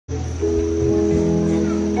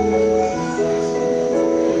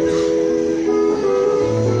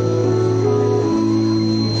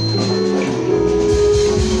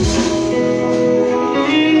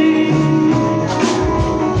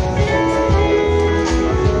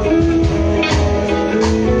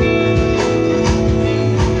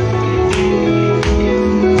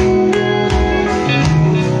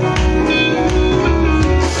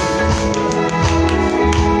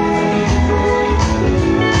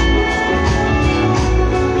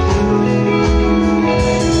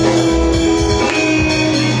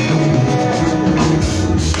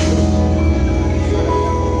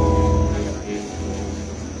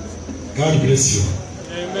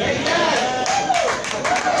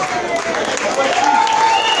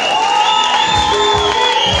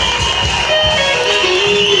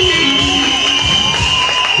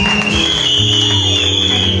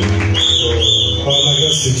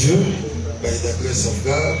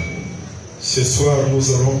Ce soir,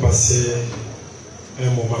 nous allons passer un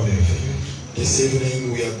moment merveilleux. This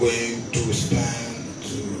evening we are going to spend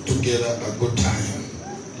together a good time.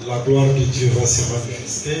 La gloire de Dieu va se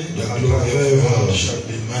manifester The glory of God shall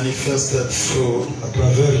be manifested à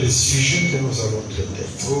travers les sujets que nous allons traiter.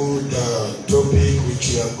 Through the topic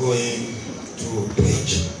which we are going to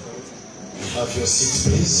preach. Have your seats,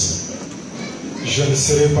 please. Je ne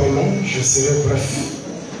serai pas long, je serai bref.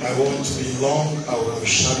 I want to be long, I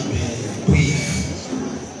shall be brief.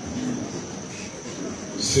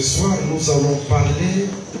 Ce soir, nous allons parler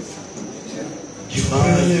du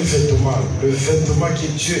premier vêtement, le vêtement que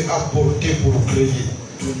Dieu a porté pour créer.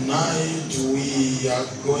 Tonight we are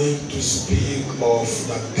going to speak of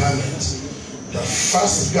the garment, the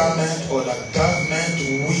first garment or the garment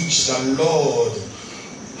which the Lord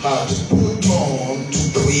had put on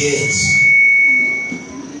to create.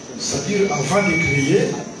 C'est-à-dire avant de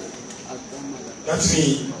créer, that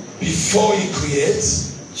means before he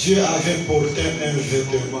creates, Dieu avait porté un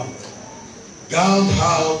vêtement. God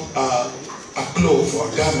had a cloth or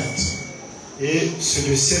a garment. Et c'est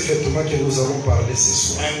de ces vêtements que nous allons parler ce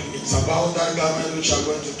soir. And it's about that garment which we are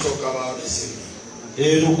going to talk about this evening.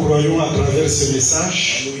 Et nous croyons à travers ce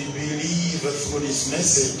message, And we believe through this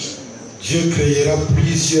message, Dieu créera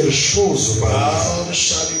plusieurs choses par nous. God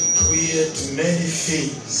shall create many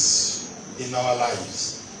things in our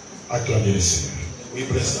lives. Acclamez le Seigneur. We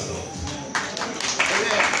bless the Lord.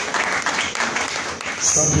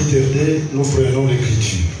 Sans plus tarder, nous prenons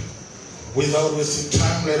l'écriture. Without wasting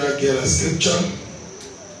time, let us get a scripture.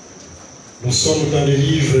 Nous sommes dans le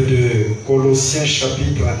livre de Colossiens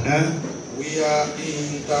chapitre 1. We are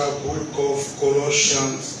in the book of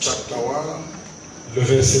Colossians chapter 1. Le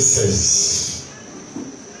verset 16.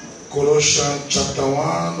 Colossians chapter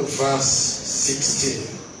 1 verse 16.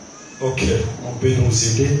 Ok, on peut nous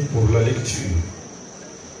aider pour la lecture.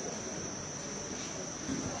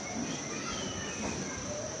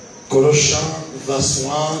 Colossians verse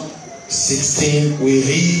 1, 16, we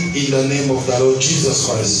read in the name of the Lord Jesus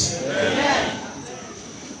Christ. Amen.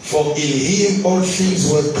 For in him all things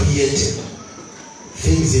were created,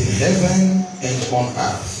 things in heaven and on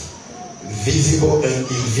earth, visible and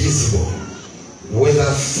invisible, whether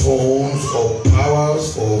thrones or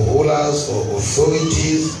powers or rulers or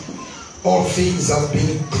authorities, all things have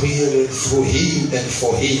been created through him and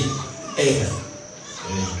for him. Amen.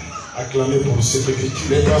 Amen. Acclamez pour cette écriture.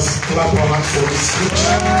 Let us clap our hands for this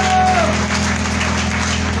scripture.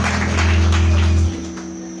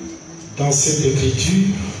 Dans cette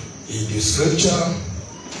écriture, in the scripture,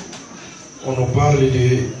 on nous parle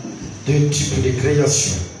de deux types de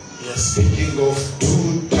création. We are speaking of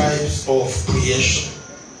two types of creation.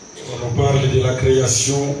 On nous parle de la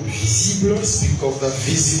création visible. We speak of the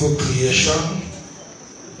visible creation.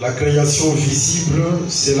 La création visible,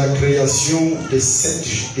 c'est la création de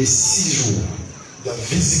 6 jours. The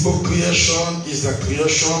visible creation is the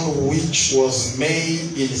creation which was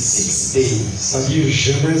made in 6 days. C'est-à-dire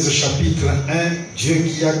Genèse chapitre 1, Dieu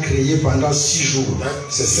qui a créé pendant 6 jours.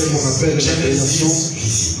 C'est ce qu'on appelle la création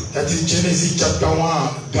visible. That is Genesis chapter 1.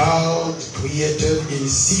 God created in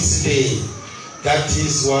 6 days. That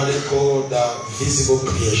is what they call the visible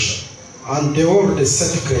creation. En dehors de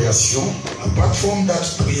cette création, apart from that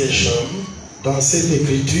creation, dans cette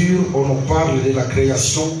écriture, on nous parle de la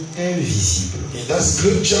création invisible. In that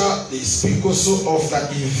scripture, they speak also of the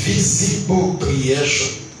invisible creation.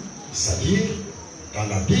 C'est-à-dire, dans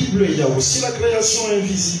la Bible, il y a aussi la création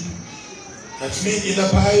invisible. That means in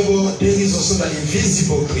the Bible, there is also the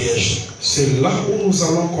invisible creation. C'est là où nous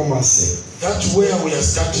allons commencer. That's where we are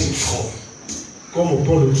starting from. Comme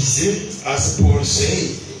Paul disait, as Paul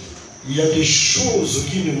said, il y a des choses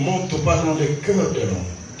qui ne montent pas dans le cœur de l'homme.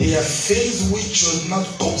 There are things which are not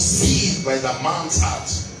conceived by the man's heart.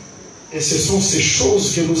 Et ce sont ces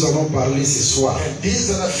choses que nous allons parler ce soir. And these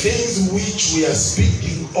are the things which we are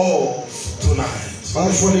speaking of tonight.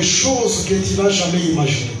 Parfois les choses que tu n'as jamais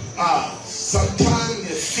imaginées. Sometimes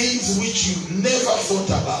things which you never thought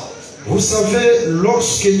about. Vous savez,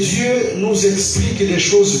 lorsque Dieu nous explique des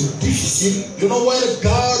choses difficiles, you know, when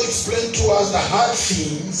God explains to us the hard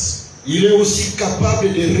things, il est aussi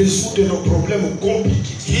capable de résoudre nos problèmes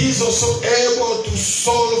compliqués. He is also able to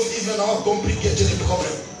solve even our complicated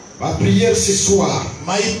problems. Ma prière ce soir,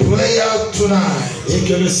 my prayer tonight, est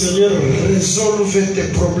que le Seigneur résolve tes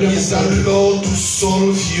problèmes. Is the Lord to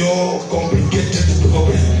solve your complicated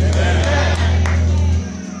problems.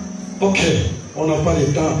 Ok, on n'a pas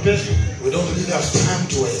le temps à perdre. We don't really have time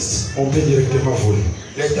to waste. On peut directement voler.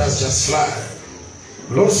 Let us just fly.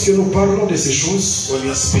 Lorsque nous parlons de ces choses, when we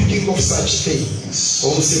are speaking of such things,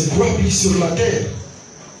 on ne se croit plus sur la terre.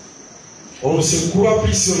 On ne se croit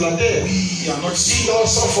plus sur la terre. We are not seeing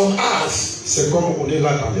ourselves on earth. C'est comme on est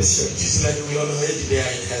là dans les cieux. It is like we are already there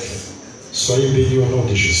in heaven. Soyez bénis au nom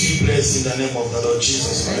de Jésus. Be blessed in the name of the Lord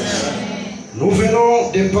Jesus Christ. Nous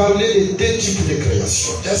venons de parler de deux types de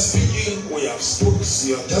création. Just speaking, we are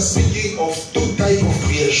just speaking of two types of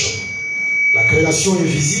creation. La création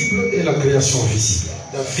invisible et la création visible.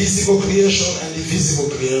 The visible creation and the visible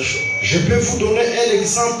creation. Je peux vous donner un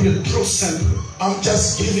exemple trop simple. I'm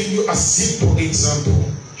just giving you a simple example.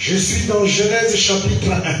 Je suis dans Genèse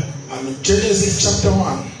chapitre 1. I'm in Genesis chapter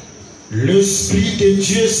 1. L'Esprit de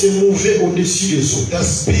Dieu se mouvait au-dessus des eaux. The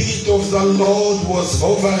Spirit of the Lord was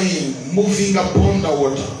hovering, moving upon the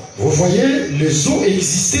water. Vous voyez, les eaux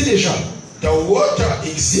existaient déjà. The water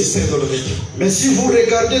existed already. Mais si vous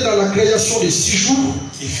regardez dans la création de 6 jours,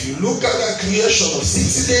 if you look at the creation of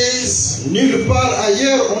 6 days, nulle part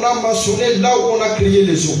ailleurs on a mentionné là où on a créé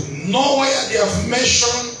les eaux. Nowhere they have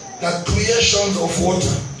mentioned the creation of water.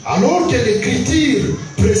 Alors que l'Écriture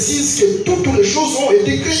précise que toutes les choses ont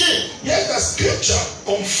été créées. Yet the scripture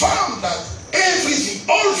confirmed that everything,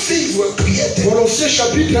 all things were created. Colossiens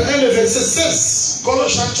chapitre 1, le verset 16.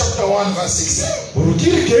 Colossians chapter 1 verse 16. Pour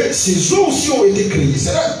dire que ces eaux aussi ont été créées.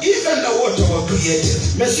 So that even the water were created.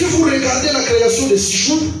 Mais si vous regardez la création des 6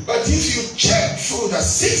 jours, but if you check through the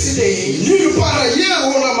 6 days, nulle part ailleurs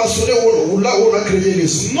où on a mentionné là où on a créé les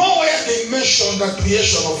eaux. Nowhere they mention the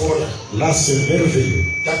creation of water. Là c'est merveilleux.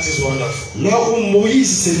 That is wonderful. Là où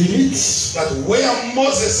Moïse se limite, that where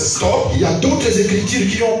Moses stopped, il y a d'autres écritures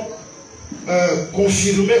qui ont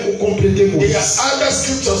confirmé ou complété Moïse. There are other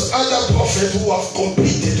scriptures, other prophets who have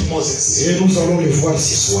completed Moses. Et nous allons les voir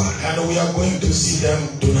ce soir. And we are going to see them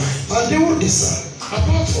tonight. En dehors de ça,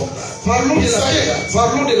 apart from that, parlons de la terre.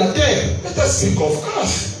 Parlons de la terre. Let us speak of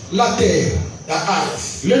earth. La terre. The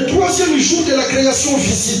earth. Le troisième jour de la création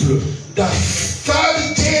visible. The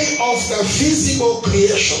third day of the visible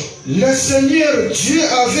creation. Le Seigneur Dieu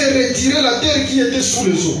avait retiré la terre qui était sous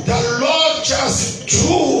les eaux. The Lord just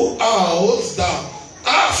drew out the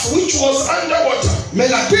earth which was underwater. Mais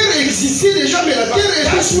la terre existait déjà, mais la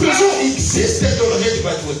terre était sous les eaux. Existed already,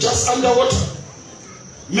 but it was just underwater.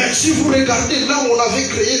 Mais si vous regardez là où on avait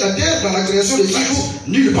créé la terre dans la création des 6 jours,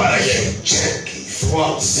 nulle part ailleurs. Check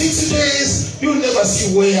throughout 6 days, you'll never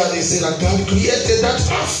see where they say that God created that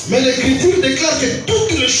earth. Mais l'Écriture déclare que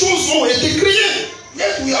toutes les choses ont été créées.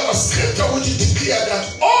 Yet we have a scripture which declares that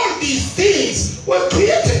all these things were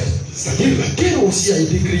created. C'est-à-dire la terre aussi a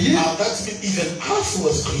été créée. And that means even earth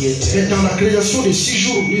was created. Mais dans la création de 6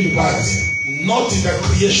 jours, nulle part. Not in the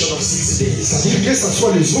creation of 6 days. C'est-à-dire que ce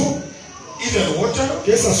soit les eaux, even water,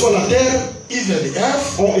 que ce soit la terre, even the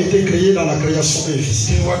earth, ont été créés dans la création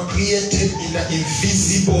invisible. they were created in the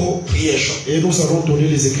invisible creation. Et nous allons donner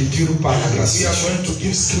les Écritures par la grâce. We are going to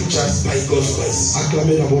give scriptures by God's grace.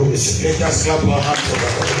 Acclamez d'abord le Seigneur. Let us clap our hands for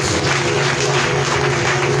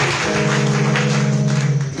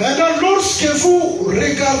Maintenant, lorsque vous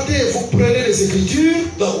regardez, vous prenez les Écritures,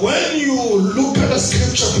 that when you look at the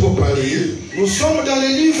scripture properly, nous sommes dans le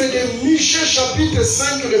livre de Michée chapitre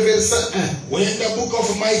 5, le verset 1. we're in the book of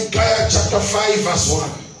Micah chapter 5 verse 1.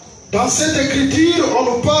 Dans cette écriture, on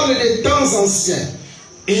nous parle des temps anciens.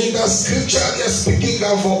 In the scripture, they are speaking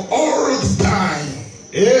of old time.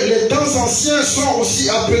 Et les temps anciens sont aussi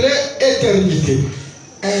appelés éternité.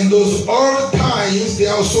 And those old times, they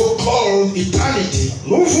are also called eternity.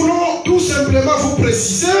 Nous voulons tout simplement vous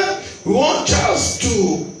préciser, We want just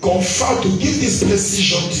to confirm, to give this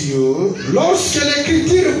precision to you. Lorsque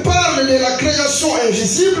l'écriture parle de la création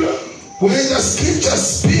invisible, when the scripture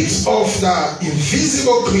speaks of the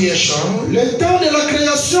invisible creation, le temps de la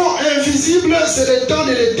création invisible, c'est le temps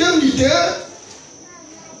de l'éternité.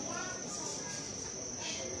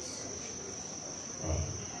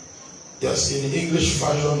 Yes, in the English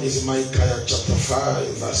version is Micah chapter 5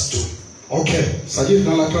 verse 2. Ok, c'est-à-dire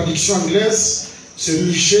dans la traduction anglaise, c'est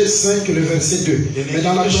Michée 5, le verset 2. Mais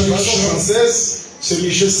dans la traduction française, c'est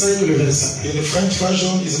Michée 5, le verset 1. In the French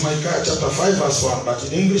version is Micah chapter 5 verse 1, but in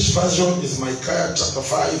the English version is Micah chapter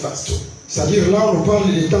 5 verse 2. C'est-à-dire là, on nous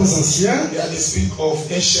parle des temps anciens. There they speak of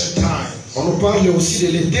ancient times. On nous parle aussi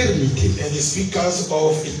de l'éternité. And the speakers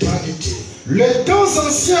of eternity. Les temps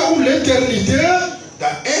anciens ou l'éternité, the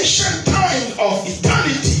ancient time of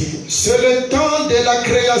eternity, c'est le temps de la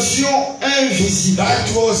création invisible.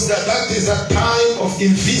 that is a time of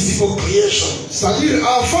invisible creation. C'est-à-dire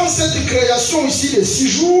avant cette création ici de 6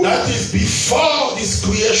 jours, That is before this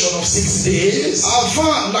creation of 6 days,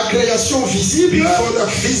 avant la création visible, before the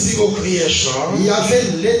physical creation, il y avait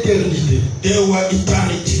l'éternité. there were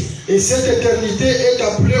eternity. Et cette éternité est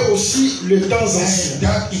appelée aussi le temps ancien. And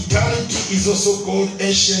that eternity is also called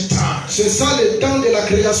ancient time. C'est ça le temps de la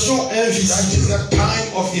création That invisible. is the time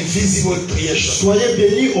of invisible creation. Soyez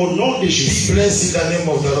bénis au nom de Jésus. Be blessed in the name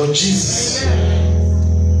of the Lord Jesus.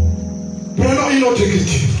 Prenons une autre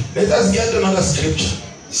écriture. Let us get another scripture.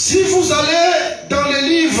 Si vous allez dans le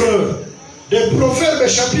livre des Proverbes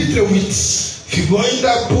chapitre 8, If you go in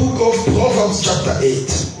the book of Proverbs chapter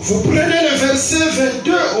 8, vous prenez le verset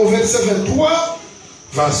 22 au verset 23,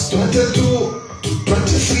 verse 22 to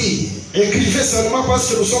 23. écrivez seulement parce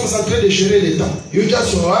que nous sommes en train de gérer les temps. You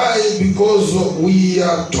just write because we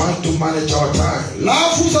are trying to manage our time. Là,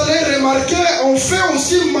 vous allez remarquer, on fait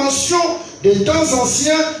aussi mention des temps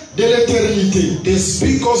anciens de l'éternité. They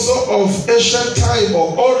speak also of ancient time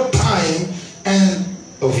or old time and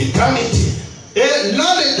of eternity. Et là,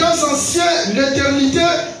 les temps anciens, l'éternité,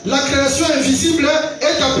 la création invisible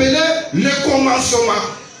est appelée le commencement.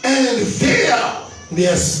 And there they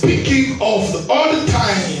are speaking of the old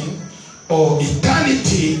time or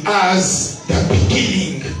eternity as the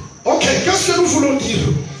beginning. Ok, qu'est-ce que nous voulons dire?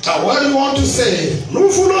 Now what do you want to say? Nous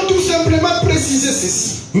voulons tout simplement préciser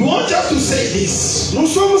ceci. We want just to say this. Nous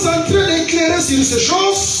sommes en train d'éclairer sur ces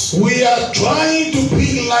choses. We are trying to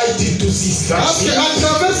bring light into these Parce things. qu'à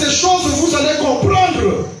travers ces choses, vous allez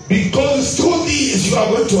comprendre. Because through these you are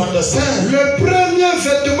going to understand. Le premier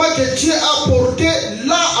vêtement que Dieu a porté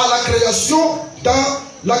là à la création, dans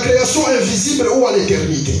la création invisible ou à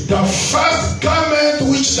l'éternité. The first garment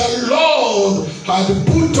which the Lord had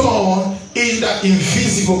put on in the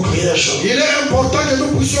invisible creation. Il est important que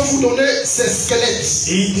nous puissions vous donner ces squelettes.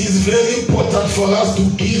 It is very important for us to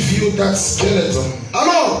give you that skeleton.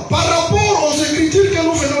 Alors, par rapport aux écritures que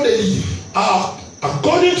nous venons de lire,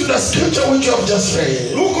 According to the scripture which you have just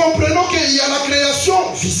read, nous comprenons qu'il y a la création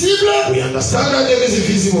visible. we understand that there is a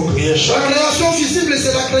visible creation. La création visible,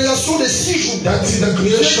 c'est la création de 6 jours. That is the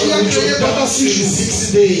creation which was done in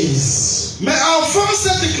 6 days. Mais avant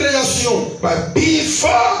cette création, But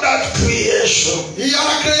before that creation, il y a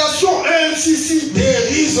la création invisible. there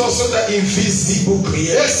is also the invisible Et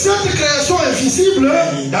creation. cette création invisible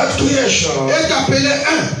In that creation, est appelée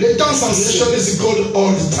le temps ancien, creation is called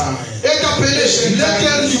all the time. est appelée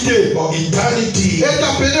l'éternité, Or eternity. est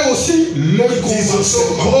appelée aussi le It is also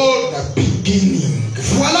commencement. called the beginning.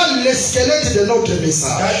 Voilà le squelette de notre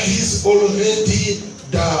message. That is already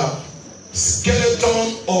the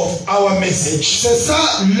skeleton of our message. C'est ça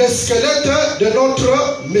le squelette de notre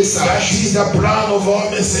That message. is the plan of our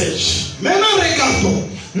message. Maintenant regardons.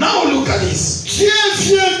 Now look at this. Dieu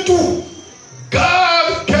vient tout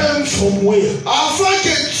God came from where? afin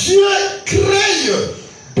que Dieu crée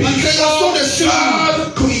la création de 6 jours.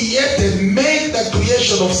 God created, made the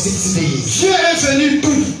creation of 6 days. Dieu est venu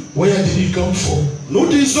tout. Where did it come from? Nous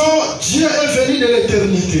disons Dieu est venu de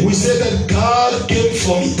l'éternité. We say that God came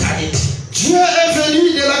from eternity. Dieu est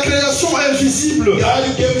venu de la création invisible.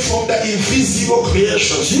 God came from the invisible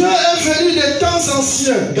creation. Dieu est venu des temps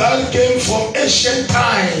anciens. God came from ancient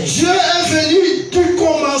times. Dieu est venu du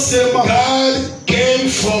commencement. God came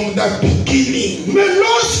from the beginning. Mais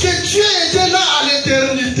lorsque Dieu était là à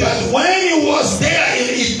l'éternité, But when he was there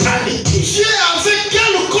in eternity, Dieu avait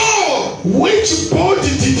quel corps? which body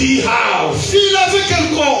did he have? Il avait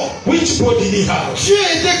quel corps? Which body did he have? Dieu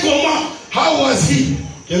était comment? How was he?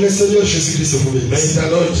 Que le Seigneur Jésus-Christ vous May bénisse. the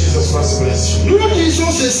Lord Jesus Christ bless you. Nous disons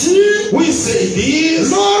ceci. We say this.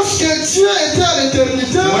 Lorsque Dieu était à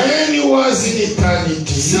l'éternité, When he was in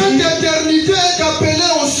eternity, cette éternité est appelée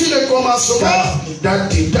aussi le commencement.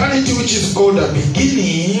 that eternity which is called the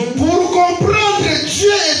beginning, Pour comprendre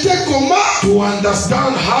Dieu était comment, to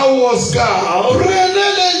understand how was God, prenez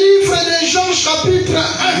le livre de Jean chapitre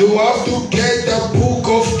 1. you have to get the book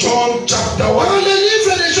of John chapter Dans 1. le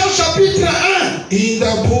livre de Jean chapitre 1, In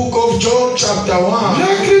the book of John chapter 1,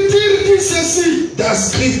 l'Écriture dit ceci. the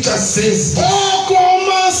scripture says, Au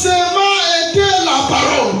commencement était la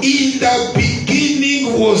parole. in the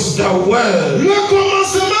beginning was the word. Le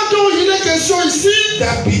commencement dont il est question ici,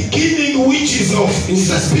 The beginning which is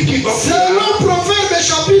speaking of, selon Proverbe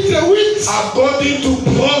chapitre 8, according to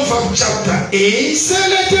Proverbs chapter 8, c'est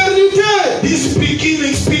l'éternité. this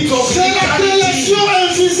beginning speaks of C'est la création eternity.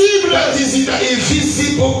 invisible. That is in the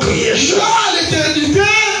invisible creation. Là, à l'éternité,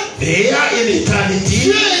 There in eternity,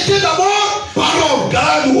 Dieu était d'abord parole.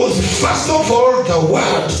 God was first of all the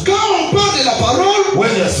word. Quand on parle de la parole,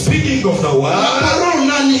 When you're speaking of the la word, parole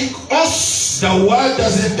n'a ni os. the word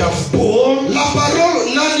doesn't have bone. La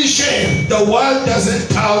parole n'a ni chair. The word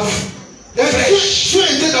doesn't have Et flesh. Dieu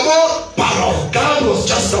était d'abord parole. God was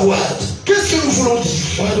just the word. Qu'est-ce que nous voulons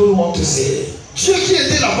dire? What do we want to say? Dieu qui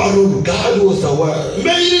était la parole. God was the word.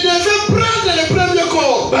 Mais il devait prendre le premier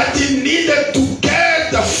corps. But he needed to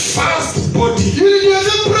get the first body. Il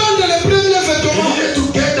devait prendre les premiers He vêtements. needed to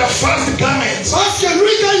get the first garment. Parce que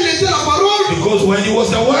lui, quand il était la parole, Because when he was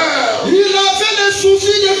the world, il avait le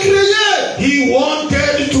souci de créer. he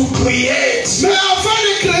wanted to create. Mais avant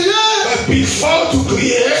de créer, But before to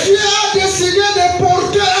create, Dieu a décidé de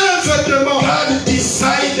porter un vêtement. God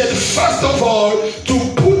decided first of all to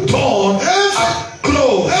put on a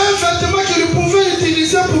cloth. Un vêtement qu'il pouvait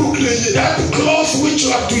utiliser pour créer. That cloth which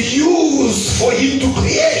you have to use for him to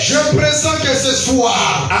create. Je pressens que ce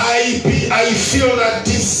soir, I feel that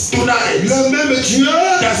this tonight, le même Dieu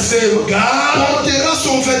the same God portera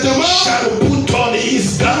son vêtement shall put on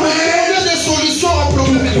his pour garment donner des solutions aux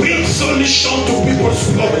problèmes. to bring solution to people's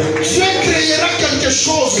problems. Dieu créera quelque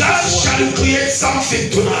chose. God shall create something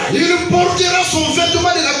tonight. Il portera son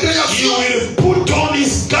vêtement de la He création. will put on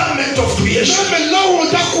his garment of creation. Même là où on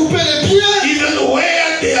t'a coupé les pieds, Even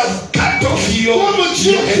where they have cut off your comme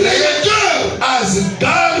Dieu leg, créateur, as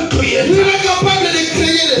God il created, est capable de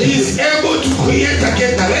créer les he pieds. is able to create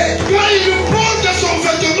again the leg. Quand il porte son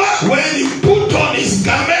vêtement, When he put on his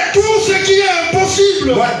garment, tout ce qui est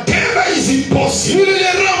impossible, whatever is il impossible,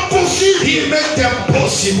 les rend possible. he makes them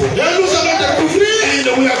possible. Et nous allons découvrir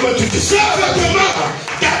And we are going to discover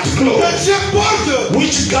that cloth que Dieu porte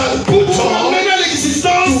which God put pour on amener à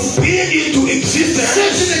l'existence to bring into ce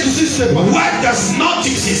existence qui n'existe pas. what does not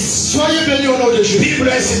exist. Soyez bénis au nom de Jésus. Be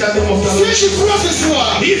blessed in the name of the Lord. Si tu crois ce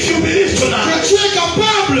soir If you believe que tonight tu es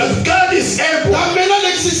capable that God is able d'amener à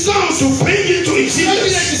l'existence to bring into ce qui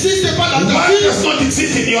existence n'existe pas dans ta what vie, does not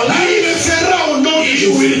exist in your il le life, fera au nom de you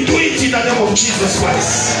Jésus. will do it in the name of Jesus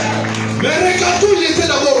Christ. Mais regardons, il était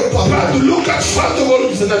d'abord au papa. But look at first of all,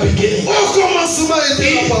 it's in the beginning. Au commencement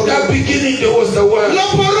était la In parole. the beginning there was the word. La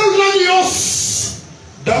parole n'a ni os.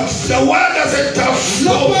 The word doesn't have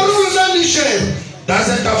La bones, parole n'a ni chair.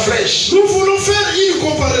 doesn't have flesh. Nous voulons faire une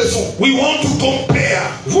comparaison. We want to compare.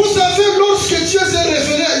 Vous savez, lorsque Dieu s'est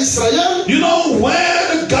révélé à Israël, You know,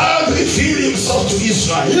 when God revealed himself to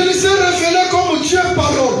Israel, il s'est révélé comme Dieu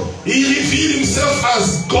parole. he revealed himself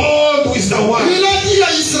as God with the word. Il a dit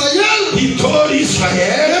à Israël, He told ne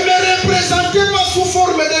Israel, me représentez pas sous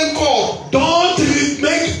forme d'un corps. don't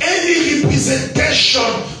make any representation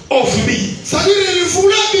of me. C'est-à-dire, il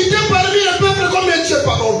voulait habiter parmi le peuple comme un Dieu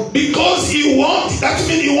parole. Because that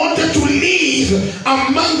means he wanted to live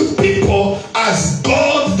among people as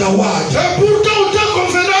God the word. Et pourtant, au temps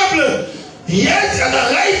convenable, Yet at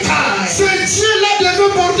the right time, ce Dieu-là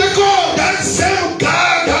devait porter corps. that same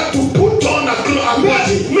God had to put on a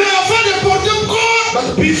body. Mais avant de porter corps,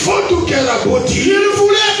 But before to get a body, il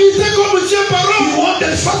voulait habiter comme Dieu he parole.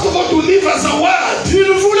 wanted first of all to live as a word. Il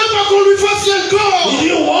ne voulait pas qu'on lui fasse un corps. He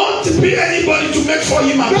didn't want to be anybody to make for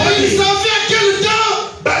him a Mais il body. savait à quel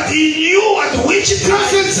temps But he knew at which que ce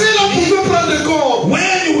time, Dieu-là pouvait prendre corps.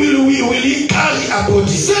 when will he carry a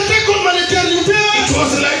body. C'était comme à l'éternité. It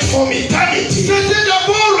was like from eternity. C'était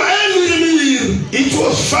d'abord un murmure. It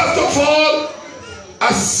was first of all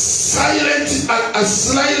a silent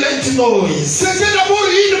noise. C'était d'abord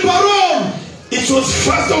une parole. It was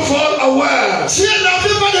first of all a word. Dieu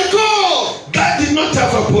n'avait pas de corps. God did not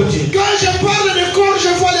have a body. Quand je parle de corps, je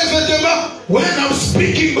vois les vêtements. When I'm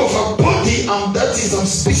speaking of a body, I'm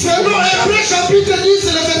speaking of Selon a Hébreux body. chapitre 10,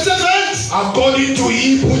 c'est le verset 20. According to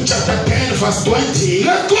Hebrews chapter 10 verse 20,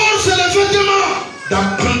 Le corps, c'est le vêtement.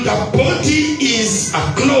 the body is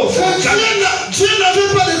a cloth. Et Dieu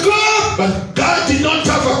n'avait pas de corps. But God did not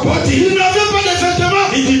have a body. Il n'avait pas de vêtements.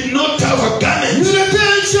 He did not have a Il garment. était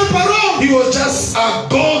un Dieu parole. He was just a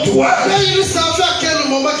God word. Mais il savait à quel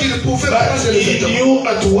moment qu'il pouvait But prendre les he vêtements. knew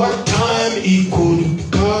at what time he could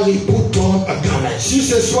put on a garment. Si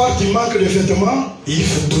ce soir tu manques de vêtements,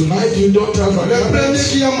 If tonight you don't have a le premier garment,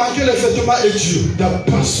 qui a manqué les vêtements est Dieu.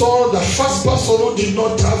 the first person who did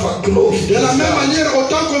not have a cloth. De la même manière,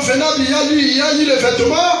 autant convenable, il y a eu les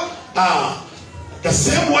vêtements. The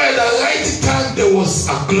same way at the right time there was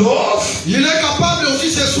a cloth. Il est capable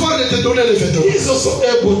aussi ce soir de te donner les vêtements. He is also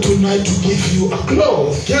able tonight to give you a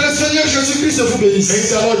cloth. Que le Seigneur Jésus-Christ vous bénisse. May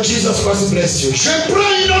the Lord Jesus Christ bless you. Je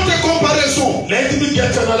prends une autre comparaison. Let me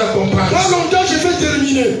get another Pas comparison. longtemps, je vais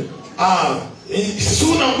terminer.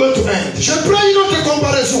 Soon I'm going to end. Je prends une autre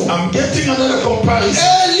comparaison. I'm getting another comparison.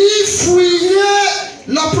 Élie fouillait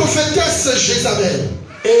la prophétesse Jézabel.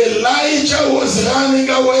 Elijah was running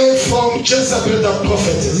away from Jezebel the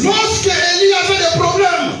prophetess. Lorsque Élie avait des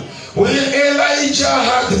problèmes, When Elijah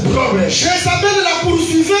had problems, Jézabel la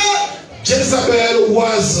poursuivait. Jezebel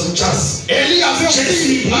was just. Élie avait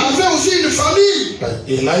aussi une famille. But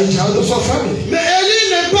Elijah had also a family. Mais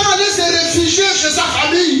Élie n'est pas allé se réfugier chez sa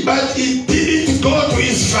famille. But he didn't go to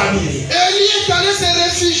his family. Élie est allé se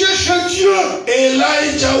réfugier chez Dieu. Elijah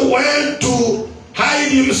Elijah went to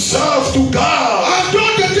hide himself to God. En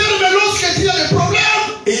d'autres termes, lorsqu'il y a des problèmes,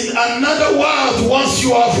 in another word, once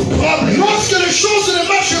you have a problem, lorsque les choses ne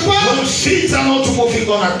marchent pas, when things are not moving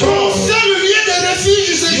on at ton all, seul lieu de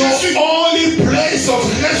refuge, c'est Jésus. your only place of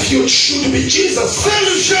refuge should be Jesus. C'est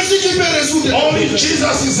le Jésus qui peut résoudre. Only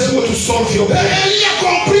Jesus is able to solve your Et problem. Élie a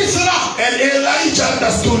compris cela. And Elijah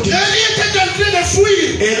understood it. Élie était en train de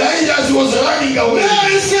fuir. Elijah was running away. Mais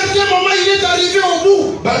à un certain moment, il est arrivé au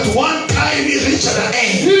bout. But one time he reached the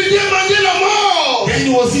end. Il demandait la mort. Then he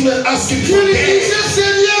was even asking Il for death. disait,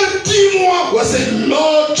 Seigneur, dis-moi. He was saying,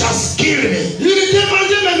 Lord, just kill me. Il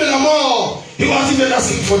demandait même la mort. He was even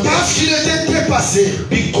asking for death. Parce qu'il était dépassé.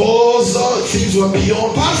 Because things were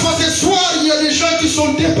beyond. Parfois ce soir, il y a des gens qui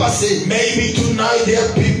sont dépassés. Maybe tonight there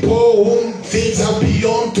are people whom things are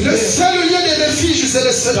beyond Le them. seul lieu de refuge, c'est le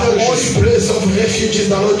The Seigneur only Jésus. place of refuge is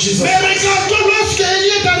the Lord Jesus. Mais regardons lorsque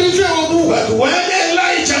Élie est arrivé au bout. But when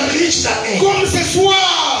Elijah reached the end, Comme ce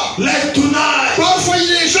soir, like tonight, parfois il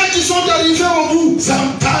y a des gens qui sont arrivés au bout.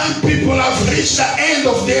 sometimes people have reached the end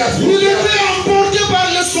of their Il était emporté par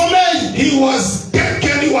le sommeil. He was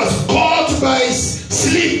taken, he was caught by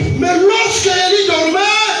sleep. Mais lorsque Élie dormait,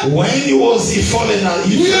 When he fallen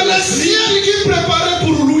il y a fell le asleep, ciel qui préparait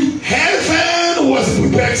pour lui. heaven was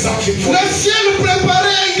preparing something for Le him. ciel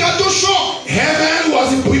préparait un gâteau chaud. Heaven was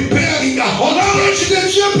preparing a hot L'ange cake.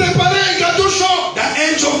 de Dieu préparait un gâteau chaud. The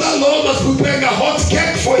angel of the Lord was preparing a hot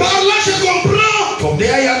cake for him. Par là, je comprends. From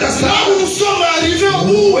there you Là où understand. nous sommes arrivés au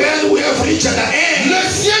bout, When we have reached the end, le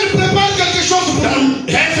ciel prépare quelque chose pour nous.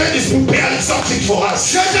 the heaven is preparing something for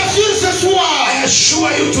us. Je t'assure ce soir, I assure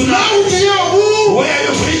you là tonight, où tu es au bout, where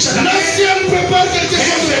you've reached the le end, ciel prépare quelque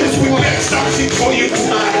chose heaven is pour toi. preparing something for you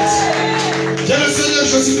tonight. Que le Seigneur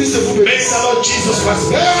Jésus-Christ vous May bénisse. the Lord Jesus Christ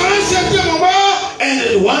Et bless. à un certain moment, And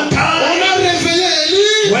at one on time, a réveillé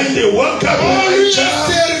Élie. when they woke up On lui a Elijah,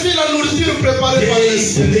 servi la nourriture préparée par le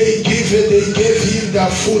ciel. they gave him the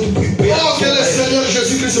food prepared Oh, que for le him. Seigneur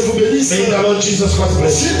Jésus-Christ vous bénisse. May the Lord Jesus Christ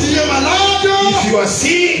bless Si you. tu es malade, If you are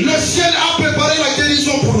sick, le ciel a préparé la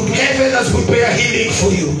guérison pour toi. heaven has prepared healing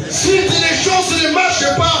for you. Si les choses ne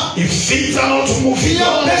marchent pas, If things are not il moving y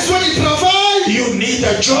a on, besoin du travail, you need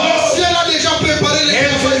a le job. ciel a déjà préparé le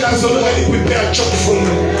Heaven travail. has already prepared a job for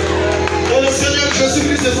you. Et le Seigneur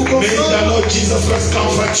Jésus-Christ vous May the confirme Lord Jesus Christ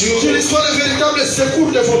comfort qu'il you. soit le véritable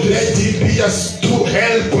secours de votre vie. Let it be a true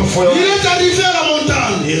help for Il you. est arrivé à la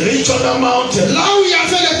montagne, He reached on the mountain là où il y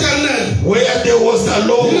avait l'Éternel. where there was the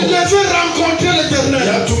Lord. Il devait rencontrer You l'Éternel.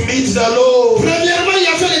 have to meet the Lord. Premièrement, il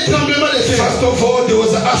y avait les tremblements de terre. First of all, there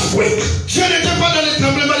was an earthquake. Dieu n'était pas dans les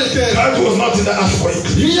tremblements de terre. God was not in the earthquake.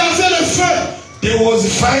 Il y avait le feu. There was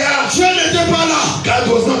fire. Dieu n'était pas là. God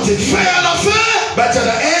was not in Mais à fire. la fin, But at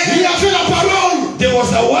the il end, y avait la parole. there was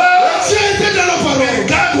the word. Dieu était dans la parole. And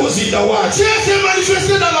God was in the word. Dieu s'est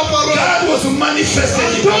manifesté dans la parole. God was manifested En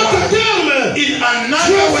in the d'autres word. termes, In Dieu another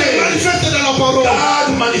s'est way, manifesté dans la parole.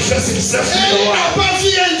 God manifested himself in Et the il n'a word. pas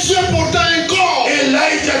vu un Dieu portant un corps.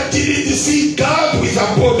 Elijah didn't see God with a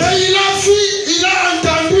body. Mais il a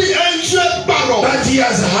entendu un Dieu parole. But he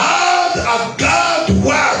has heard a God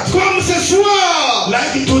word. Comme ce soir,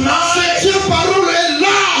 Like ce tonight, Dieu parole est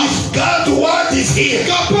là, God word is here.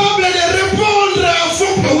 capable de répondre à vos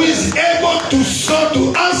Who problèmes. is able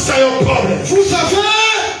to answer your problem. Vous savez,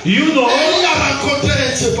 You know, Élie a rencontré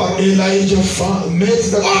un Dieu parole. Elijah met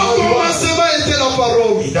the Au God word. commencement était la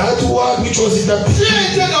parole. That word which was in the Dieu beginning.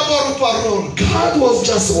 était d'abord parole. God was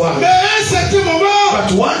just Mais word. à un certain moment,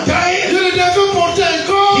 But one time, il devait porter un he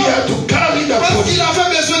corps had to carry the parce body qu'il avait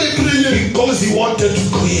besoin de crier. because he wanted to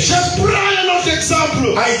create. Je prends un autre exemple.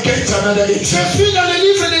 I get another Je example. suis dans le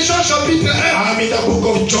livre de Jean chapitre 1. I'm in the book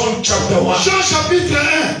of John chapter 1. Jean chapitre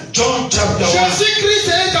 1. John chapter 1. Jésus-Christ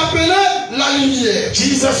est appelé la lumière.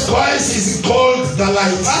 Jesus Christ is called the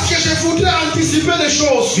light. Parce que je voudrais anticiper les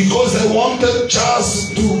choses. Because I wanted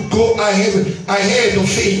just to go ahead of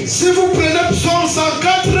things. Si vous prenez Psaume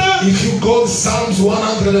 104, If you go Psalms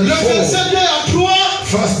le 104, verset 2 à 3,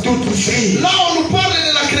 verse 2 to 3, là on nous parle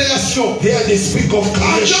de la création. there they speak of En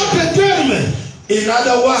creation. d'autres termes, In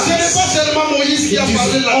other words, ce n'est pas seulement Moïse qui a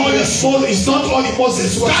parlé de la création. it's not only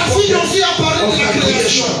Moses who has David spoken aussi a parlé of de la the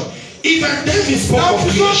création. creation. Even David spoke Dans of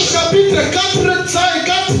Psaume creation. chapitre 4,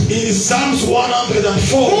 104, In Psalms 104,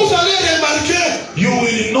 vous allez remarquer, you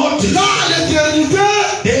will notice dans l'éternité,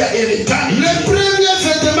 there in eternity, le premier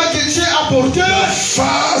vêtement que Dieu a porté, the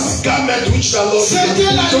first garment which the Lord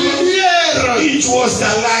c'était la put on, lumière. it was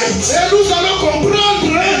the light. Et nous allons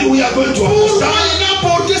comprendre And we are going to pourquoi understand il a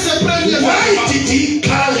porté ce premier why vêtement. did he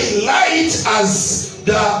carry light as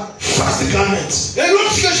the first garment. Et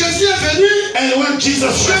lorsque Jésus est venu, And when Jesus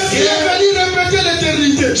was Jésus est venu répéter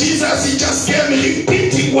l'éternité. Jesus, he just came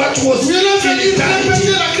repeating what was Il est venu in eternity.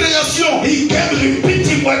 répéter la création. He came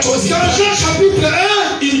repeating what was in Dans Jean chapitre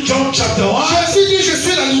 1, in John chapter 1. Jésus dit je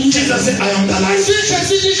suis la lumière. Jesus said, I am the light. Si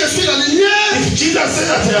Jésus dit je suis la lumière, If Jesus said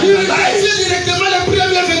that I am il the light, revient directement le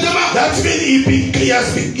premier vêtement that means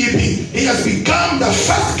he has become the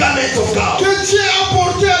first garment of God, que Dieu a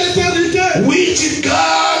porté à l'éternité. which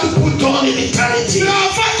God put on in eternity. Mais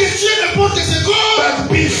avant que Dieu ne porte ce corps,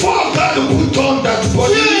 But before God put on that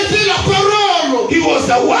body, Dieu était la parole. he was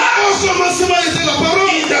the Au Word. commencement était la parole.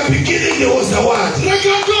 In the beginning there was the Word.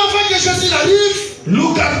 Regardons avant que Jésus arrive.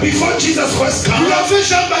 Look at before Jesus Christ Il came, a fait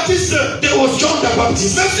Jean-Baptiste. there was John the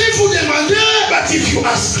Baptist. Mais si vous demandez But if you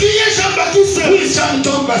ask, qui est Jean-Baptiste, who is John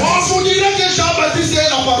on Baptist? vous dirait que Jean-Baptiste est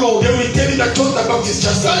la parole. They will tell you that John the Baptist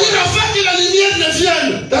just C'est-à-dire avant que la lumière ne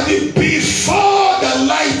vienne, that before the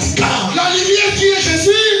light comes, la lumière qui est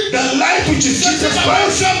Jésus, the light which is c'était Jesus d'abord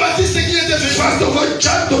Christ. Jean-Baptiste qui était venu. First of all,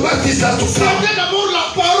 John the Baptist had to come. C'était d'abord la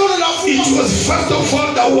parole et la It foi. was first of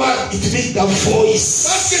all the word. It means the Parce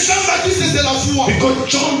voice. que Jean-Baptiste c'est la foi. Because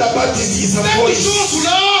John the Baptist is a voice.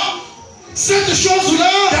 Cette chose-là,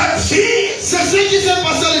 That thing, c'est ce qui s'est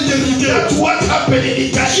passé à l'éternité. that's what happened in Dieu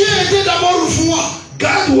eternity. était d'abord une foi.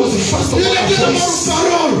 God was first of Il all a était d'abord voice. une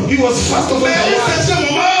parole. He was first of all Mais à a un word. certain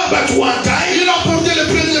moment, But one time, il a porté le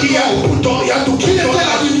premier he had corps. put on, he had to Qui put était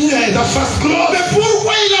la on lumière. the first cloth, Mais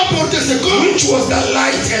pourquoi il a porté ce corps? which was the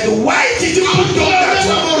light, and why did he put on that Acclamez one?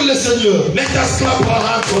 d'abord le Seigneur. Let us clap our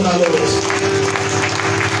hands on our Lord.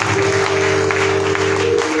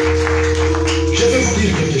 Je vais vous dire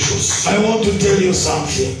quelque chose. I want to tell you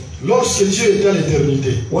something. Lorsque Dieu était à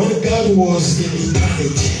l'éternité, When God was in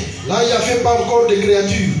eternity, là il n'y avait pas encore de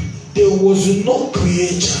créature there was no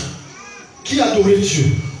creator qui adorait Dieu.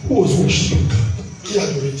 who was worshiping God. Qui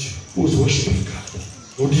adorait Dieu? Who was worshiping God?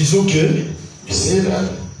 Nous disons que You say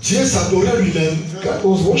that Dieu s'adorait lui-même. God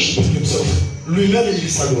was worshiping himself. Lui-même, il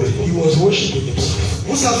s'adorait. He was worshiping himself.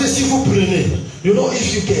 Vous savez, si vous prenez You know,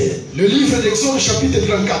 if you get le livre d'Exode chapitre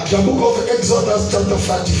 34, the book of Exodus chapter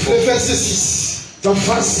 34, le verset 6, the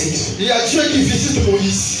verse 6, il y a Dieu qui visite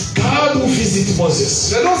Moïse. God who visited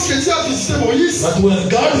Moses. Mais lorsque Dieu a visité Moïse, But when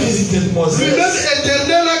God visited Moses, lui-même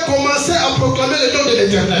éternel a commencé à proclamer le nom de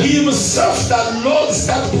l'éternel. himself, the Lord,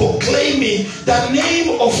 started proclaiming the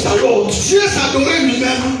name of the Lord. Dieu s'adorait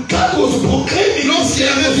lui-même. God was proclaiming Lorsqu'il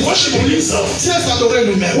himself, avait was worshiping himself. Dieu s'adorait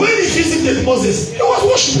lui-même. When he visited Moses, he was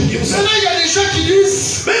worshiping himself. Maintenant, il y a des gens qui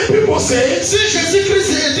disent, Many people say, si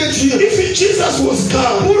Jésus-Christ était Dieu, if Jesus was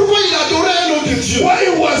God, pourquoi il adorait un autre Dieu? why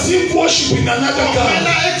was he worshiping another God?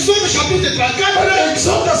 Maintenant, Exode chapitre 34, But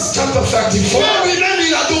Exodus chapter 34, Dieu lui-même,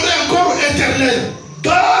 il adorait encore éternel.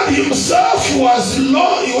 God himself was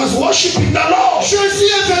Lord, he was worshiping the Lord. Jésus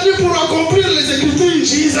est venu pour accomplir les Écritures.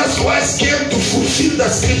 Jesus Christ came to fulfill the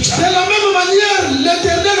scripture. De la même manière,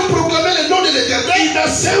 l'Éternel proclamait le nom de l'Éternel. In the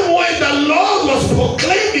same way, the Lord was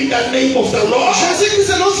proclaiming the name of the Lord.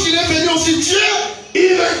 Jésus-Christ, lorsqu'il est venu aussi Dieu,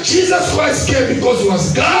 Even Jesus Christ came because he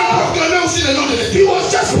was il God. proclamait aussi le nom de He l'Éternel. was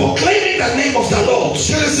just proclaiming the name of the Lord.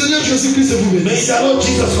 Que le Seigneur Jésus-Christ vous May bénisse. the Lord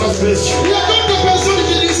Jesus Christ bless you. Il y a d'autres personnes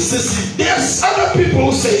qui disent ceci. There's other people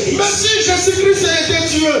who say Mais this. si Jésus-Christ était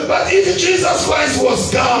Dieu, But if Jesus Christ was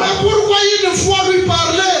mais God, pourquoi une fois lui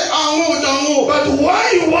parler en haut, d'en haut? but why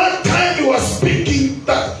one time he was speaking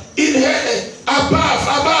that in heaven,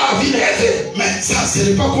 above in heaven? Mais ça, ce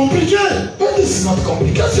n'est pas compliqué. But this is not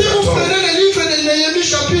complicated Si vous at all. prenez le livre de Néhémie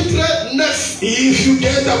chapitre 9, If you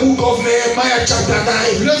get the book of Nehemiah chapter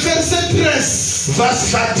 9, le verset 13,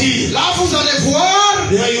 verse 13, là vous allez voir,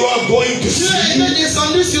 there you are going to Dieu see était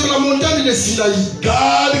descendu sur la montagne de Sinaï.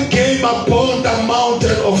 God came upon the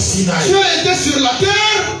mountain of Sinai. Dieu était sur la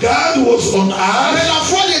terre, God was on mais earth, la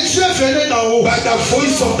voix de Dieu venait d'en haut. but the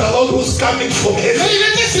voice of the Lord was coming from Mais heaven. il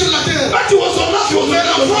était sur la terre, But he was on earth, he was mais on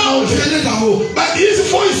la the voix mountain. venait d'en haut. But his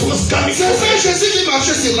voice was coming C'est from ça heaven. Jésus qui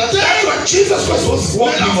marchait sur la That's terre, what Jesus Christ was mais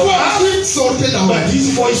walking la on voix earth, aussi sortait d'en haut. but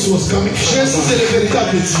his voice was coming from Jésus heaven. c'est le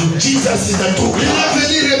véritable Dieu. Jesus is the true Il est God.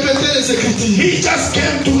 venu répéter les Écritures. He just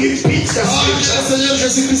came to repeat the Ah, que le scripture. Seigneur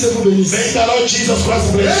Jésus-Christ vous bénisse. May the Lord Jesus Christ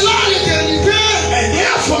Et bless you. là, l'éternité, And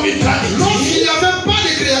there from eternity, lorsqu'il n'y avait pas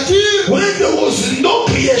de créature, when there was no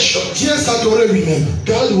creation, Dieu s'adorait lui-même.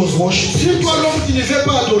 God was worshiping. Si toi l'homme qui ne veut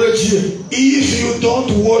pas adorer Dieu, If you don't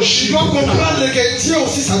tu worship dois God, comprendre que Dieu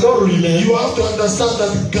aussi s'adore lui-même. you have to understand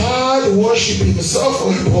that God worship himself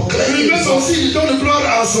or he proclaims Lui-même himself. aussi, il donne gloire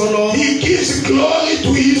à son nom. He gives glory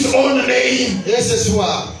to his own name. Et ce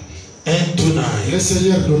soir, And tonight, le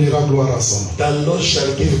Seigneur donnera gloire à son nom. the Lord shall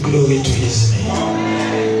give glory to his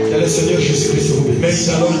name. Que le Seigneur Jésus-Christ vous bénisse. May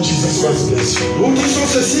the Lord Jesus Christ bless you. Nous disons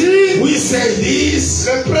ceci. We say this.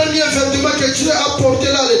 Le premier vêtement que Dieu a porté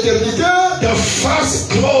là à l'éternité, The first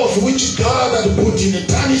cloth which God had put in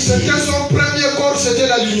eternity. c'était son premier corps, c'était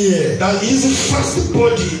la lumière. That his first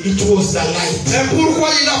body, it was the light. Et pourquoi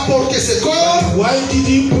il a porté ce corps? Why did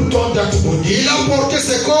he put on that body? Il a porté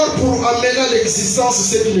ce corps pour amener à l'existence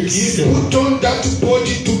ce qui n'existe He put on that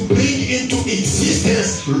body to bring into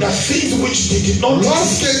existence the things which did not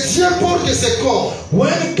Lorsque exist. Dieu porte ce corps,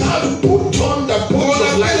 When God put on the on body of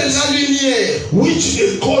appelle light, la lumière. which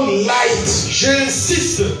they call light,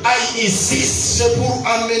 J'insiste, I insist, c'est pour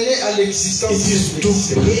amener à l'existence it ce is qui to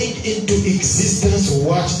n'existe. bring into existence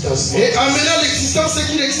what does not Et amener à l'existence ce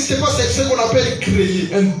qui n'existe pas, c'est ce qu'on appelle créer.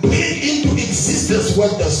 and bring into existence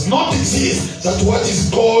what does not exist. That's what is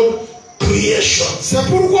called creation. C'est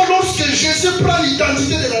pourquoi lorsque Jésus prend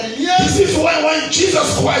l'identité de la lumière, This is why when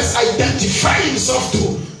Jesus Christ identified himself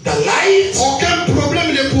to the light, aucun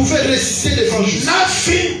problème ne pouvait résister devant Jésus.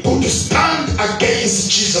 nothing could stand against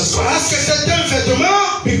Jesus Parce que Christ. c'est un vêtement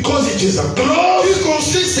Because it is a cloth qui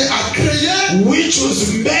consiste à créer which was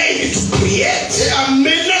made to create, et à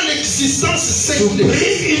mener à l'existence ce to qui n'existe.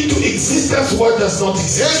 bring into existence what does not Et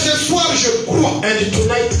exist. ce soir, je crois, And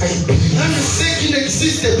tonight I believe même ce qui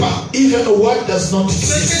n'existe pas, even what does not ce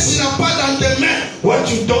que exist, tu n'as pas dans tes mains, what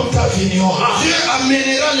you don't have in your hand, Dieu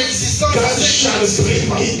amènera l'existence God ce qui shall n'existe bring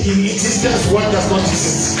pas. it in existence what does not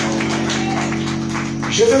exist.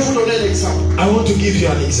 Je vais vous donner l'exemple. I want to give you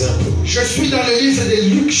an example. Je suis dans le livre de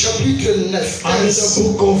Luc, chapitre 9. I'm in the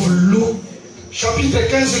book of Luke, Chapitre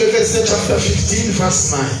 15, le verset chapter 15,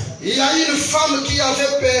 verse 9. Il y a une femme qui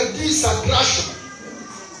avait perdu sa drachme.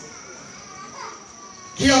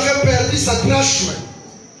 Qui avait perdu sa drachme.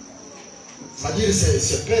 C'est-à-dire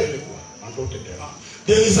ses perles, quoi, en d'autres termes.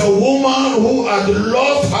 There is a woman who had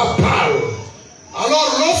lost her pearl.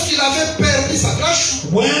 Alors, lorsqu'il avait perdu sa drachme,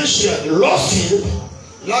 When she had lost it,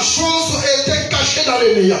 la chose était cachée dans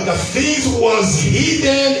le néant. the thing was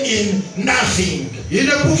hidden in nothing. Il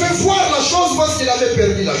ne pouvait voir la chose parce qu'il avait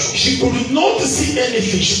perdu la chose. She could not see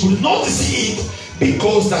anything. She could not see it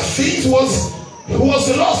because the thing was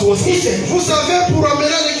lost, was hidden. Vous savez, pour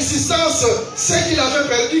amener à l'existence ce qu'il avait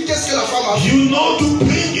perdu, qu'est-ce que la femme a fait? You know, to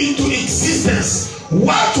bring into existence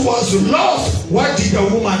what was lost, what did the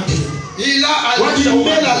woman do? Il a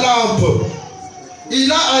allumé la lampe.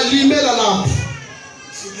 Il a allumé la lampe.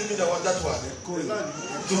 Give me that one.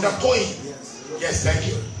 To the coin. Yes, thank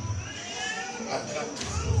you.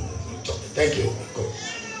 Thank you.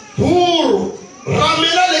 Pour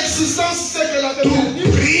ramener à l'existence ce qu'elle avait To perdu.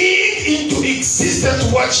 bring into existence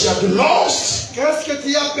what she had lost. Qu'est-ce que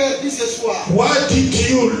tu as perdu ce soir? What did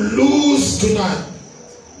you lose tonight?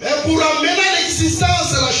 Mais pour ramener à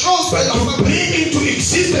l'existence la chose que But la to femme, bring into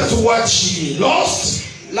existence what she lost,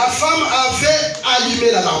 la femme avait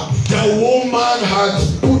allumé la lampe. the woman had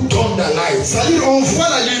put on the light. C'est-à-dire, on voit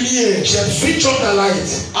la lumière. She had switched on the light.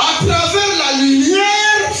 À travers la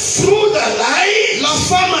lumière, Through the light, la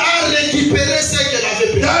femme a récupéré ce qu'elle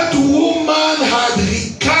avait perdu. that woman had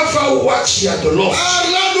recovered what she had lost. Par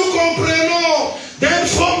là, nous comprenons. Then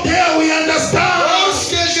from there we understand.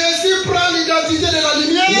 Lorsque Jésus prend l'identité de la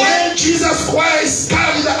lumière, When Jesus Christ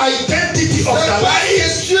carried the identity of c'est the parce light, que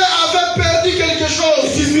Dieu avait perdu quelque chose.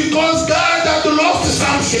 it is because God had lost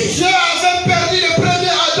something. Dieu avait perdu le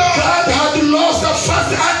premier Adam. God had lost the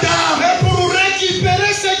first Adam. Mais pour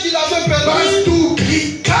récupérer ce qu'il avait But perdu, to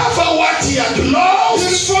recover what he had il lost,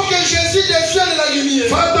 faut que Jésus devienne la lumière.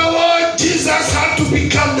 furthermore, Jesus had to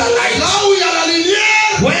become the light. Là où il y a la lumière,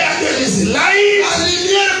 Where there is light, la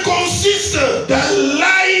lumière consiste the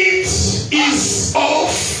light is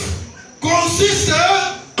consists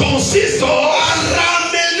à of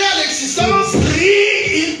ramener à l'existence bring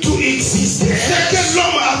into ce existence que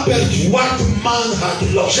l'homme a perdu. what man had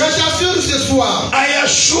lost. Je t'assure ce soir, I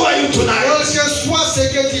assure you quel tonight, que soit ce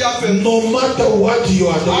que tu as perdu, no matter what you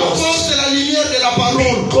had à lost, cause de la lumière de la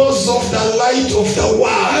parole, because of the light of the Dieu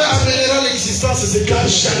word, amènera à l'existence ce que God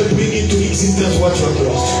shall bring into existence what you have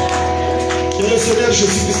lost. Que le Seigneur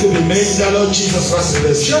Jésus-Christ bénisse. May the Lord Jesus Christ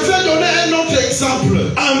bless Je you. vais donner un autre exemple.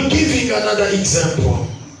 I'm giving another example.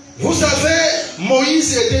 Vous savez,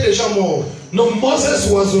 Moïse était déjà mort. No, Moses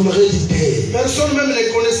was already dead. Personne même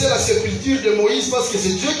ne connaissait la sépulture de Moïse parce que c'est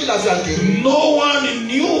Dieu qui l'avait enterré. No one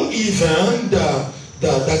knew even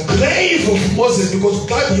the grave of Moses because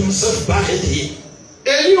God himself buried him.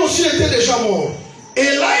 Élie aussi était déjà mort.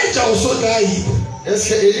 Elijah also died. Est-ce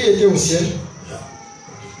que Élie était au ciel?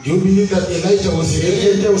 Do you believe that Elijah was Élie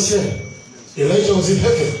here? était au ciel. Elijah was in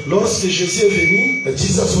heaven. Lorsque Jésus est venu,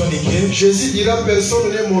 Jesus when he came, Jésus dira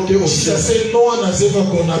personne n'est monté au ciel. Jesus said no one has ever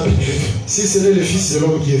gone up in heaven. Si ce n'est le Fils de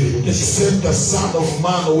l'homme qui est venu. Except the Son of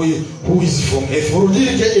Man who is from heaven. Pour dire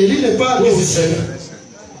qu'Élie n'est pas allé au ciel.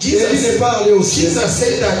 Élie n'est pas allé au ciel. Jesus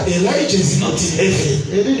said that Elijah is not in heaven.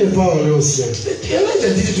 Élie n'est pas allé au ciel.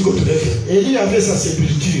 Elijah didn't go to heaven. Élie avait sa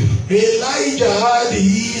sépulture. Elijah had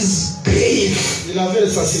his grave. Il avait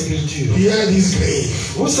sa sépulture. He had his grave.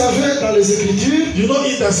 Vous savez, dans les Écritures, You know,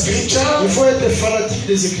 in the scripture, il faut être fanatique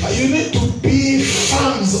des Écritures. you need to be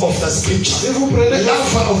fans of the scripture. Si vous prenez,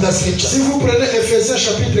 Lover of the scripture. si vous prenez Ephésiens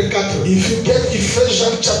chapitre 4, If you get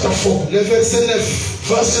Ephesians chapter 4, le verset 9,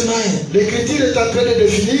 verse 9, l'Écriture est en train de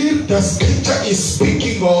définir the scripture is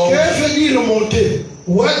speaking of que veut dire monter.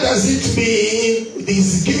 what does it mean.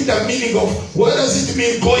 Is give the meaning of what does it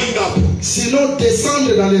mean going up. Sinon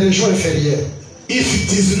descendre dans les régions inférieures. If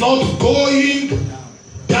it is not going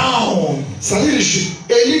down, C'est-à-dire,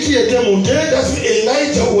 Élie qui était monté, that means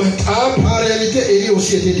Elijah went up. en réalité, Élie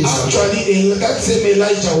aussi était descendu. Actually, that same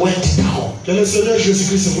Elijah went down. Que le Seigneur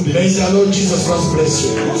Jésus-Christ vous May bénisse. the Lord Jesus Christ bless you.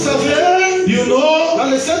 Vous savez, You know, dans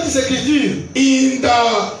les Saintes Écritures, in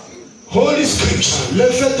the Holy Scripture, le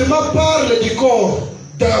vêtement parle du corps.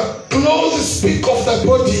 the clothes speak of the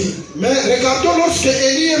body. Mais regardons lorsque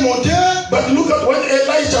Élie est monté, But look at when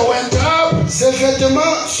Elijah went up, ses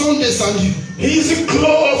vêtements sont descendus. his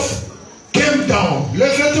clothes came down. Le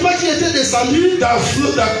vêtement qui était descendu,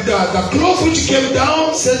 The clothes which came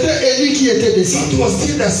down, c'était Élie qui était it descendu. was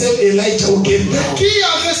still the same Elijah who came Mais down. qui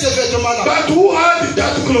avait ces vêtements-là? But who had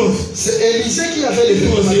that cloth? C'est Élisée qui avait les It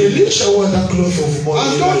was vêtements. Elisha who had that cloth of En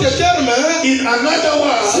money. d'autres termes, hein, In another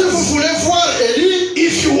si vous word, voulez voir Élie,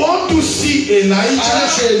 if you want to see allez Elijah,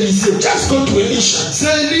 chez Élisée. just go to Elisha.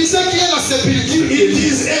 C'est Élisée qui est la sépulture. It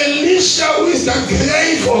is Elisha who is the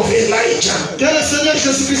grave of Elijah. Que le Seigneur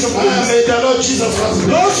Jésus-Christ vous bénisse. May the Lord Jesus Christ.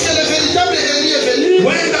 Lorsque le véritable Élie est venu,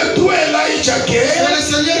 When the two Elijah c'est came, le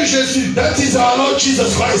Seigneur Jésus. that is our Lord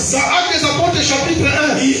Jesus Christ. Dans Actes des Apôtres chapitre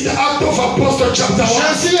 1, In the Act of Apostle chapter 1,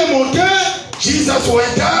 Jésus est monté, Jesus went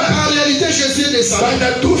mais up, en réalité Jésus est descendu. but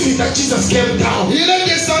the two feet that Jesus came down. Il est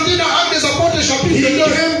descendu dans Actes des Apôtres He chapitre 2,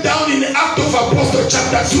 came down in the Act of Apostle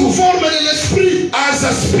chapter sous 2 forme de l'Esprit. as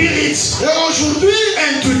a spirit. Et aujourd'hui,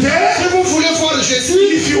 And today, si vous voulez voir Jésus,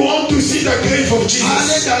 if you want to see the grave of allez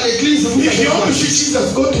Jesus, dans l'église, vous if allez you voir. want to see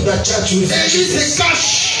Jesus, go to the church with Élie Jesus. se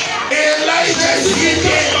cache. Elijah is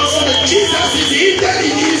hidden. Jesus is hidden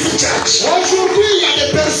in his church. Aujourd'hui, il y a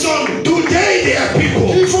des personnes Today there are people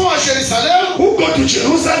qui vont à Jérusalem who go to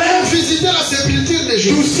Jerusalem visiter la sépulture de to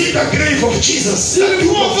Jésus. see the grave of Jesus. The Ils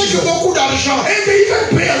tomb vont of avec Jesus. beaucoup d'argent. And they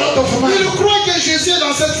even pay a lot of money. Ils croient que Jésus est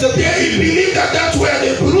dans cette sépulture. They believe that that's where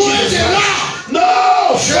they put Loin Jesus. de là.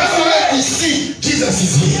 No! Jésus est ici. Jesus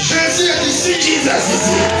is here. Jésus est ici. Jesus is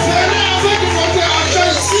here. Venez avec votre argent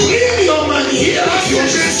ici. Bring your money here. Parce If you que want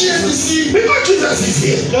Jésus est Jesus. ici. Because Jesus is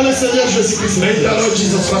here. Dans le Seigneur Jésus-Christ. May the Lord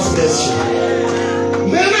Jesus Christ bless you.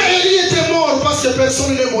 Maintenant, Élie était mort parce que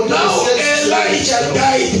personne n'est monté Now au ciel. Elijah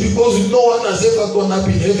died because no one has ever gone up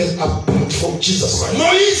in heaven apart from Jesus Christ.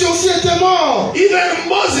 Moïse aussi était mort. Even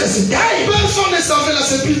Moses died. Personne ne savait la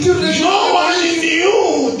sépulture de Jésus. No one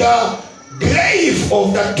knew the grave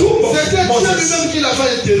of the tomb of C'était Dieu Moses. lui-même qui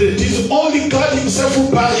l'avait enterré. It is only God himself who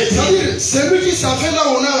buried him. C'est-à-dire, celui qui savait là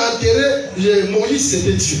où on a enterré Moïse,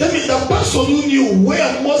 c'était Dieu. That means the person who knew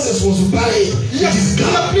where Moses was buried, Il y it is a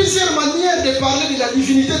God. plusieurs manières de parler de la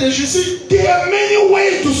divinité de Jésus. There are many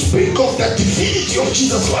ways to speak of the divinity of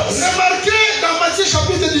Jesus Christ. Remarquez dans Matthieu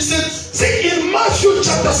chapitre 17. See in Matthew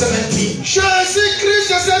chapter 17, Jésus-Christ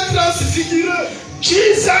s'est transfiguré.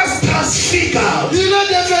 Jesus transfigured. Il est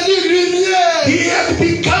devenu lumière. He had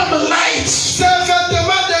become light. Ses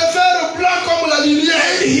vêtements devinrent blancs comme la lumière.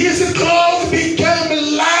 And his clothes became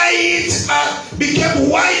light, became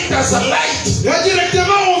white as a light. Et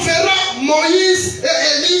directement, on verra Moïse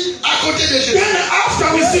et Élie à côté de Jésus. Then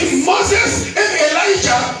after we see Moses and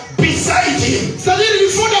Elijah beside him. C'est-à-dire, il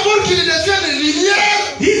faut d'abord qu'il devienne lumière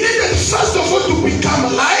He needed first of all to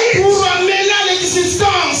become light, pour amener à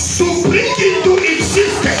l'existence to bring into ce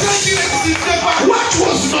existence qui n'existait pas. what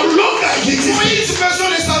was no longer existing. Moïse,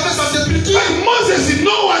 personne ne savait sa sépulture. But Moses,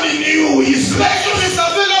 no one knew his grave. Personne ne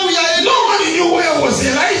savait là où il y a Élie. No one knew where was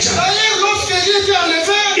Elijah. D'ailleurs, lorsque Élie était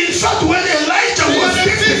enlevé, In fact, when Elijah il y a was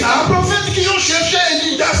des fils taken de up, prophètes qui ont cherché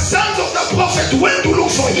Élie. the sons of the prophet went to look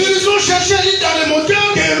for him. Ils ont cherché Élie dans les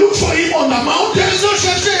montagnes. They looked for him on the mountain. Ils ont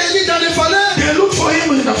cherché Élie dans les falaises. They looked for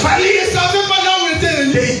him in the Ils valley. ne savaient pas là où était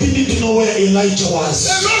Élie. They didn't know where Elijah Et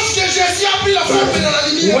was. lorsque Jésus a pris la forme de la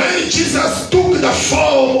lumière, When Jesus took the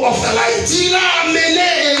form of the light, il a amené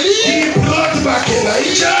Élie. he brought back Il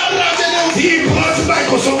Elijah a ramené He brought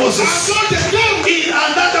Michael Moses. In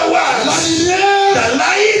another word, the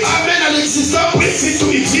light amène à l'existence brings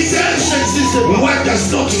into existence what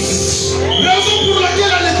does not exist. Raison pour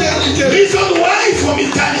laquelle à l'éternité, Reason why from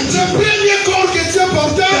eternity, le premier corps que Dieu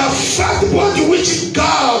portait, the fact body which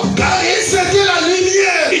God carries, c'était la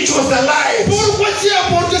lumière. it was the light. Pourquoi Dieu a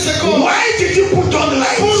porté ce corps? Why did you put on the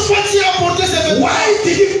light? Pourquoi Dieu a porté ce vêtement? Why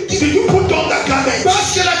did you put on the garment?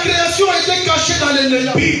 Parce que la création était cachée dans les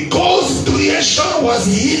néants. Because creation was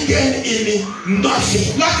hidden in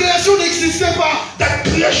nothing. La création n'existait pas. That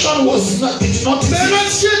creation did not Mais exist. même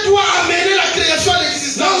Dieu doit amener la création à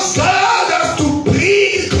l'existence. God has to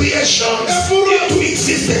bring creation into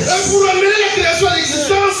existence. Et pour amener la création à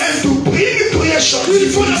l'existence, And to bring creation il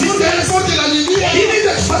faut into d'abord existence, apporter la lumière. he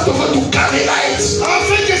needed first of all to carry light.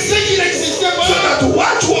 Afin que ce qui n'existait pas So that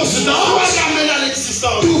what was soit not amené à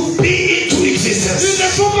l'existence. to be into Ils existence. ne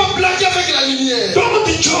sont pas plaqués avec la lumière. Don't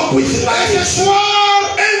joke with Et light. ce soir,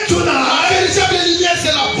 And la tonight, véritable lumière,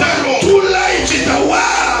 c'est la the parole. true light is the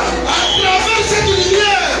word. À travers cette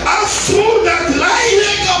lumière, And through that il light,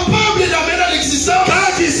 est capable d'amener à l'existence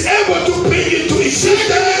God is able to bring into ce qui existence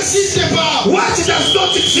n'existe pas. what does not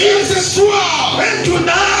Et exist. ce soir, And à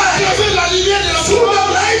tonight, travers la lumière de la through parole,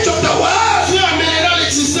 the light of the word, Dieu amènera à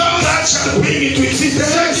l'existence God shall bring into ce qui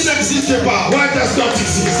existence n'existe pas. what does not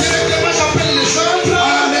exist. Directement, j'appelle les chantres.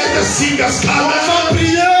 Let the singers On come. va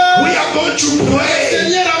prier. We are going to Le pray.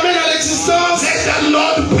 Seigneur amène à l'existence Let the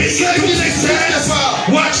Lord bring ce into qui n'existe existence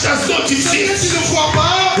pas. what does not Ce que exist. tu ne vois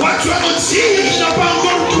pas, What you are not ce seeing. qui n'a pas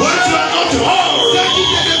encore What you touché, are not heard. ce qui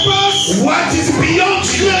te dépasse, What is beyond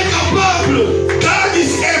tu you. es capable, God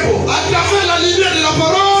is able à travers la lumière de la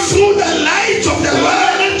parole, through the light of the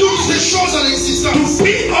word d'amener toutes ces choses à l'existence. to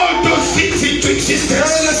bring all those things into Et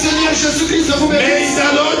existence. le Seigneur Jésus-Christ vous May bénisse.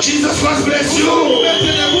 the Lord Jesus Christ bless Vous you.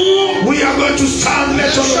 mettez debout. We are going to stand. Les Let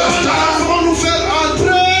us chants stand. vont nous faire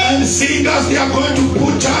entrer And singers, they are going to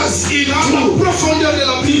put us dans la into profondeur de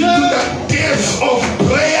la the prière. depth of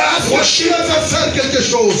prayer, Dieu worship, veut faire quelque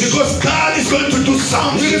chose. because God is going to do Il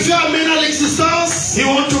something. veut amener à l'existence He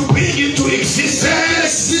wants to bring into ce existence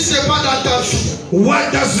qui n'existe pas dans ta vie.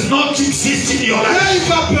 what does not exist in your life. N'aie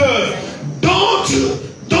pas peur.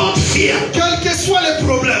 Don't fear. Quels que soient les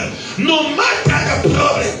problèmes, No matter the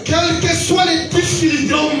problem, quelles que soient les difficultés,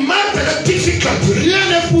 no matter the difficulty, rien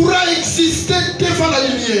ne pourra exister devant la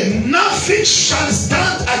lumière. nothing shall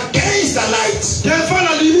stand against the light. Devant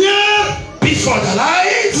la lumière, Before the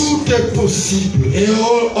light, tout est possible.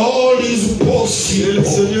 all is Et le possible.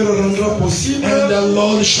 Seigneur rendra possible And the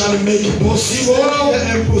Lord shall make ce possible qui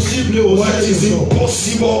est impossible aux what is hommes.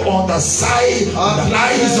 impossible on the side, À the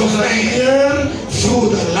lives travers of la man. lumière, Through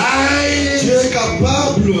the light, Dieu est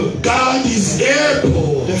capable God is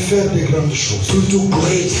able de faire de grandes choses. to do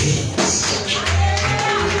great things.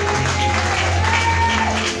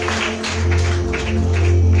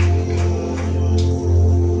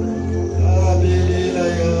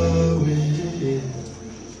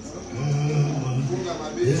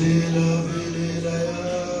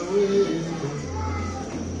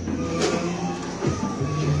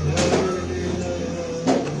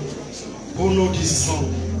 Au nom du sang.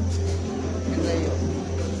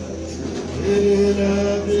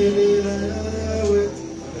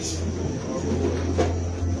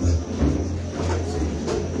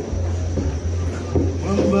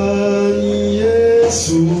 Mambani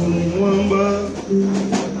Yesu